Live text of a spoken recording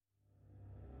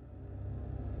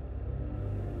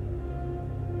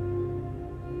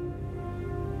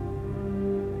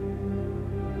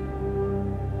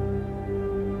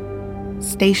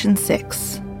Station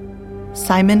 6.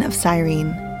 Simon of Cyrene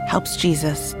helps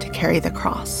Jesus to carry the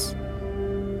cross.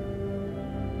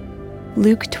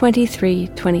 Luke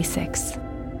 23:26.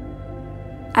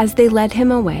 As they led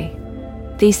him away,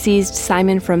 they seized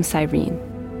Simon from Cyrene,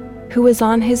 who was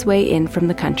on his way in from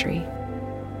the country,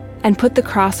 and put the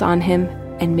cross on him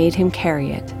and made him carry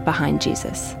it behind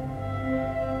Jesus.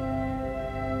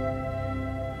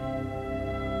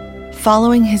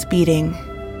 Following his beating,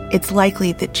 it's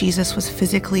likely that Jesus was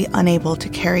physically unable to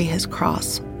carry his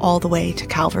cross all the way to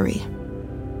Calvary.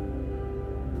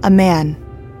 A man,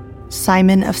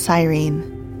 Simon of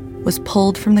Cyrene, was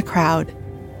pulled from the crowd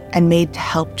and made to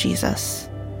help Jesus.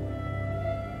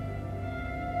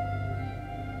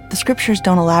 The scriptures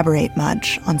don't elaborate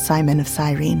much on Simon of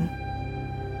Cyrene.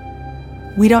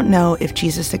 We don't know if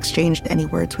Jesus exchanged any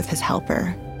words with his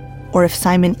helper, or if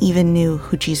Simon even knew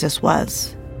who Jesus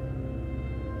was.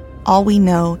 All we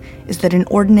know is that an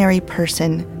ordinary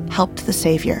person helped the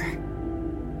Savior,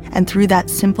 and through that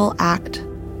simple act,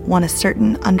 won a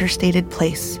certain understated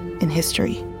place in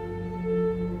history.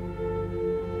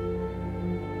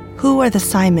 Who are the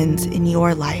Simons in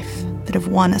your life that have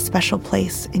won a special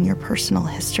place in your personal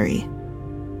history?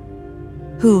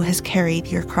 Who has carried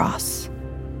your cross?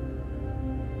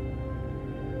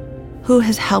 Who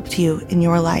has helped you in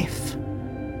your life,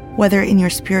 whether in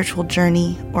your spiritual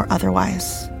journey or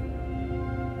otherwise?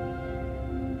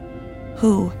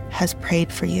 Who has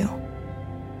prayed for you?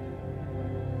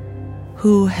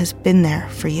 Who has been there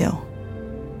for you?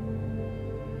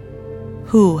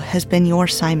 Who has been your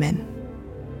Simon?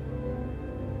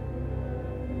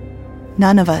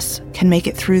 None of us can make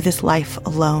it through this life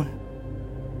alone.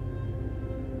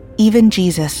 Even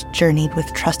Jesus journeyed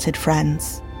with trusted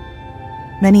friends,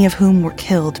 many of whom were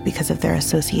killed because of their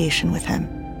association with him.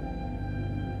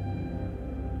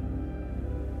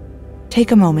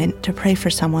 Take a moment to pray for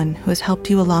someone who has helped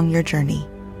you along your journey.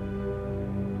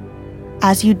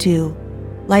 As you do,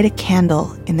 light a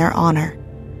candle in their honor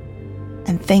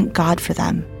and thank God for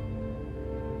them.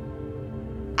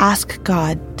 Ask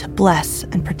God to bless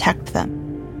and protect them.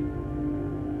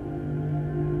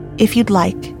 If you'd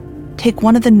like, take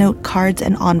one of the note cards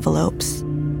and envelopes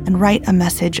and write a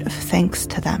message of thanks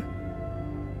to them.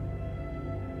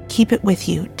 Keep it with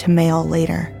you to mail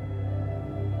later.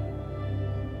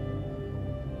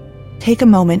 Take a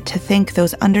moment to thank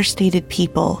those understated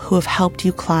people who have helped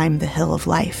you climb the hill of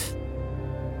life.